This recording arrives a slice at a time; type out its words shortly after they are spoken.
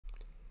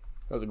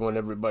How's it going,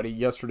 everybody?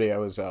 Yesterday I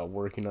was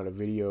working on a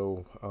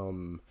video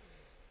on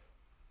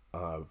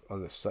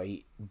the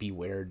site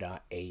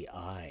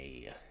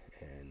Beware.ai,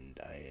 and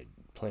I had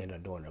planned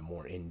on doing a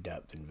more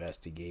in-depth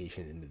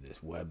investigation into this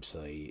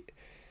website,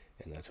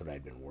 and that's what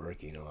I'd been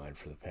working on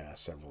for the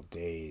past several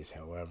days.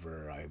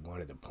 However, I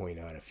wanted to point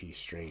out a few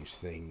strange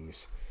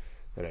things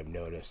that I've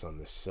noticed on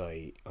the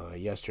site.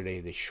 Yesterday,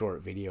 the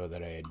short video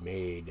that I had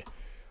made,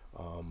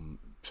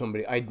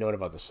 I'd known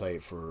about the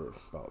site for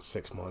about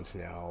 6 months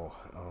now.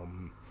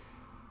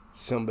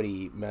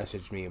 Somebody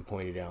messaged me and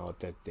pointed out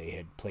that they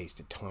had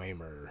placed a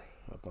timer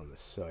up on the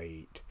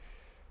site.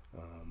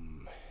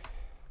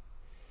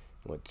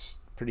 What's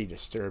pretty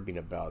disturbing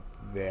about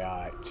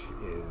that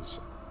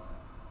is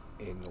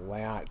in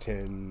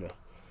Latin,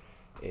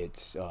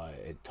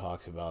 it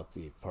talks about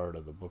the part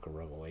of the book of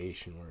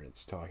Revelation where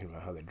it's talking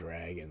about how the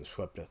dragon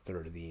swept a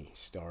third of the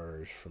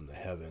stars from the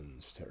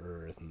heavens to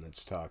earth, and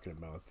it's talking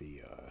about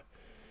the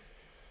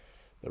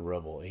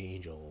rebel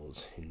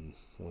angels and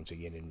once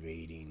again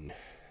invading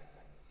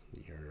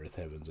the earth,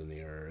 heavens and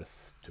the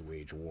earth, to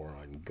wage war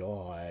on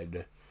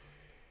God.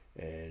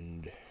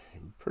 And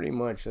pretty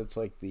much that's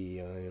like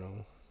the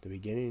the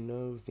beginning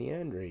of the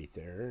end right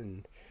there.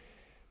 And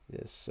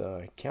this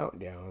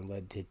countdown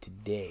led to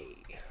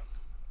today.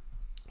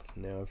 So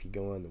now if you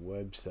go on the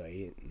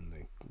website, and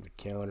the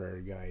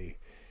counter guy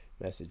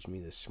messaged me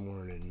this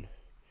morning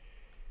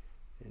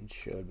and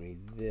showed me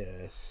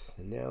this,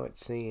 and now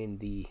it's saying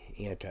the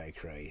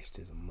Antichrist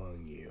is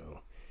among you.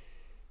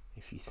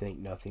 If you think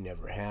nothing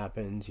ever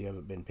happens, you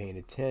haven't been paying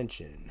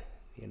attention.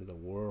 The end of the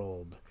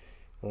world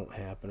won't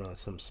happen on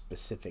some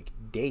specific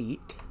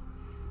date.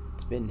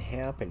 It's been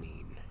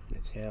happening, and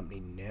it's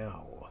happening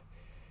now.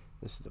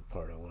 This is the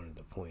part I wanted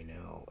to point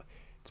out.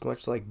 It's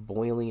much like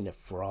boiling a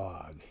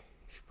frog.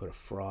 If you put a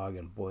frog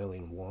in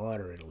boiling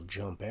water, it'll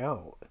jump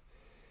out.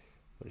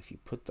 But if you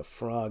put the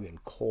frog in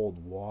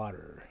cold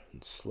water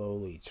and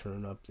slowly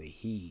turn up the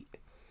heat,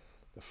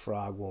 the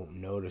frog won't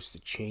notice the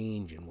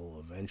change and will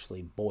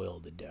eventually boil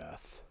to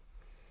death.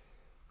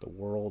 The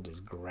world is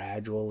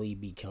gradually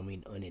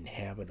becoming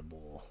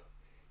uninhabitable,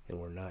 and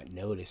we're not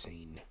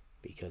noticing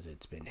because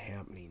it's been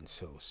happening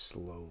so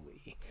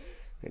slowly.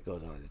 It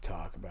goes on to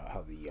talk about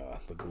how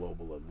the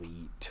global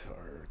elite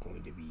are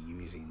going to be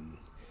using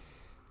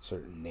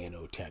certain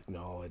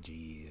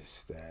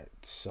nanotechnologies that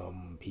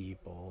some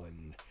people,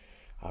 and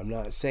I'm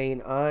not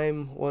saying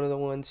I'm one of the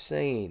ones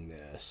saying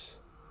this.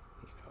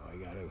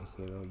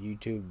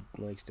 YouTube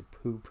likes to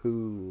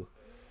poo-poo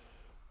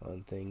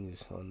on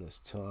things on this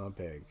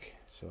topic.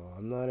 So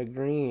I'm not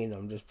agreeing.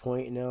 I'm just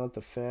pointing out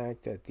the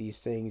fact that these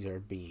things are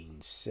being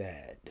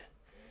said.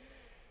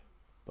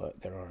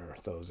 But there are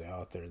those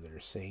out there that are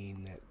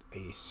saying that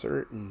a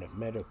certain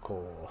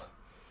medical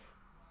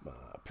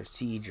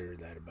procedure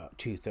that about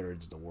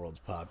 2/3 of the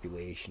world's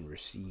population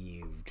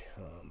received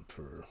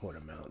for what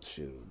amounts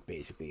to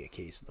basically a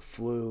case of the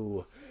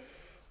flu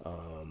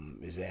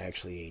is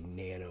actually a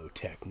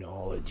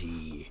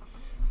nanotechnology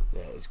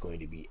that is going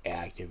to be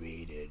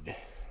activated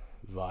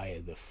via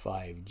the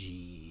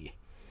 5G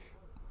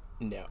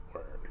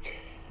network.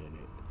 And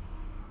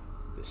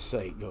the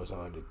site goes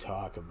on to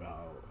talk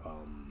about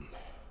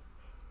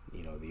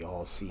the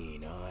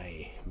all-seeing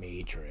eye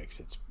matrix.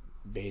 It's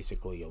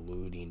basically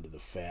alluding to the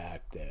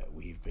fact that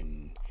we've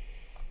been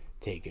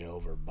taken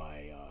over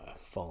by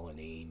fallen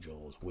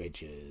angels,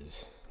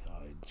 witches,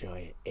 a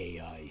giant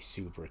AI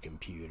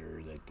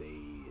supercomputer that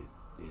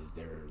is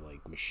their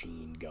like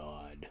machine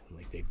god,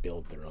 like they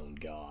built their own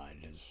god,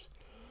 is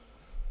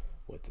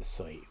what the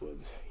site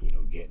was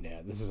getting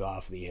at. This is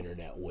off the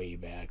internet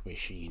Wayback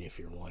Machine, if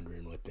you're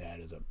wondering what that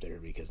is up there,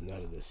 because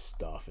none of this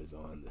stuff is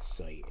on the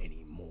site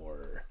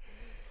anymore.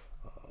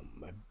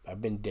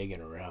 I've been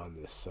digging around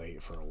this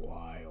site for a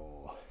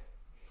while,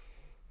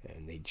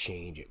 and they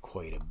change it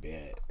quite a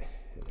bit,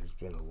 and there's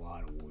been a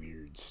lot of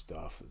weird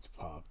stuff that's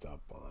popped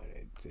up on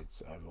it.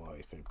 I've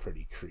always been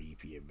pretty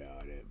creepy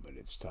about it, but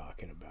it's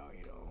talking about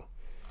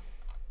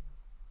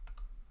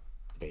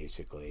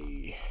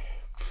basically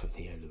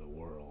the end of the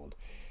world.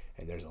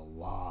 And there's a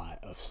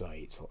lot of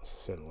sites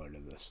similar to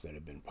this that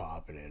have been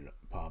popping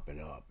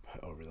up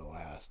over the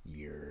last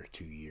year,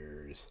 2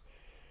 years.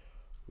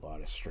 A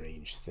lot of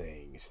strange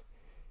things.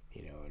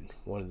 And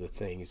one of the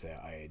things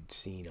that I had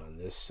seen on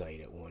this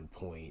site at one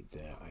point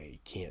that I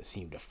can't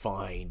seem to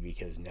find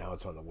because now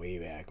it's on the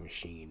Wayback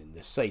Machine, and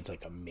this site's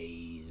like a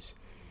maze.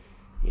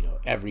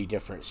 Every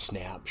different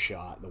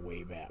snapshot the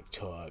Wayback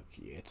took,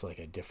 it's like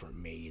a different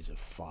maze of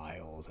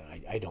files,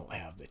 and I don't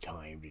have the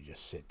time to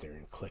just sit there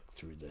and click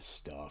through this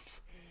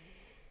stuff.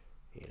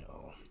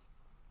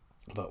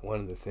 But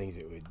one of the things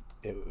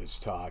it was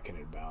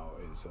talking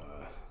about is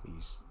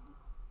these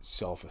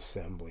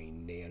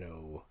self-assembling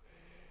nano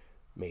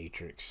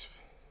matrix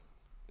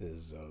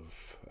is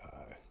of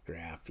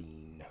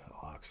graphene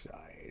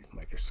oxide,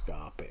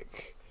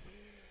 microscopic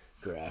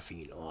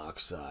graphene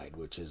oxide,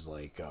 which is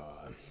like,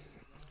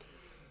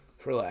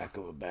 for lack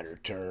of a better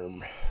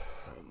term,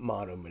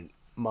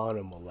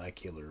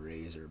 monomolecular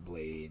razor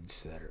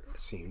blades that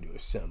seem to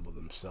assemble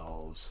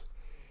themselves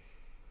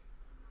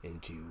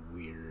into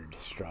weird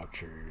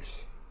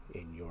structures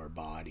in your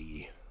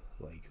body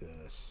like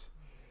this.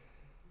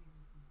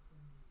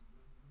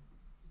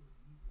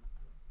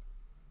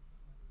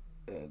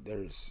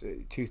 There's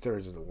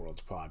 2/3 of the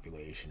world's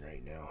population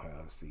right now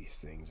has these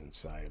things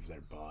inside of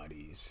their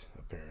bodies,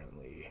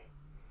 apparently.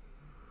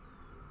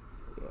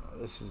 Yeah,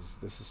 this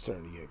is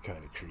starting to get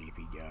kind of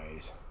creepy,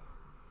 guys.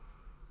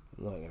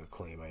 I'm not going to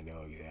claim I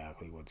know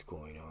exactly what's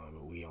going on,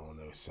 but we all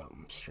know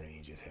something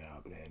strange is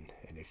happening.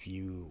 And if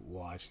you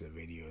watch the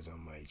videos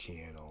on my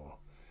channel,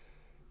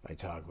 I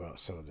talk about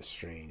some of the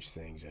strange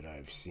things that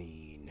I've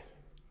seen.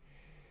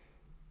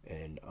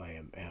 And I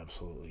am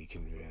absolutely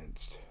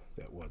convinced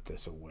that what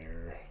this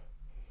Aware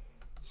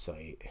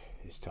site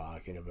is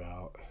talking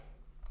about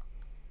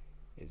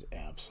is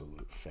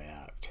absolute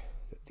fact,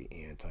 that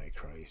the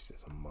Antichrist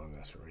is among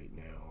us right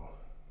now.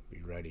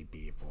 Be ready,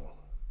 people.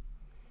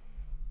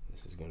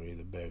 This is going to be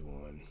the big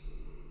one.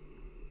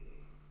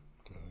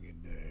 Have a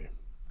good day.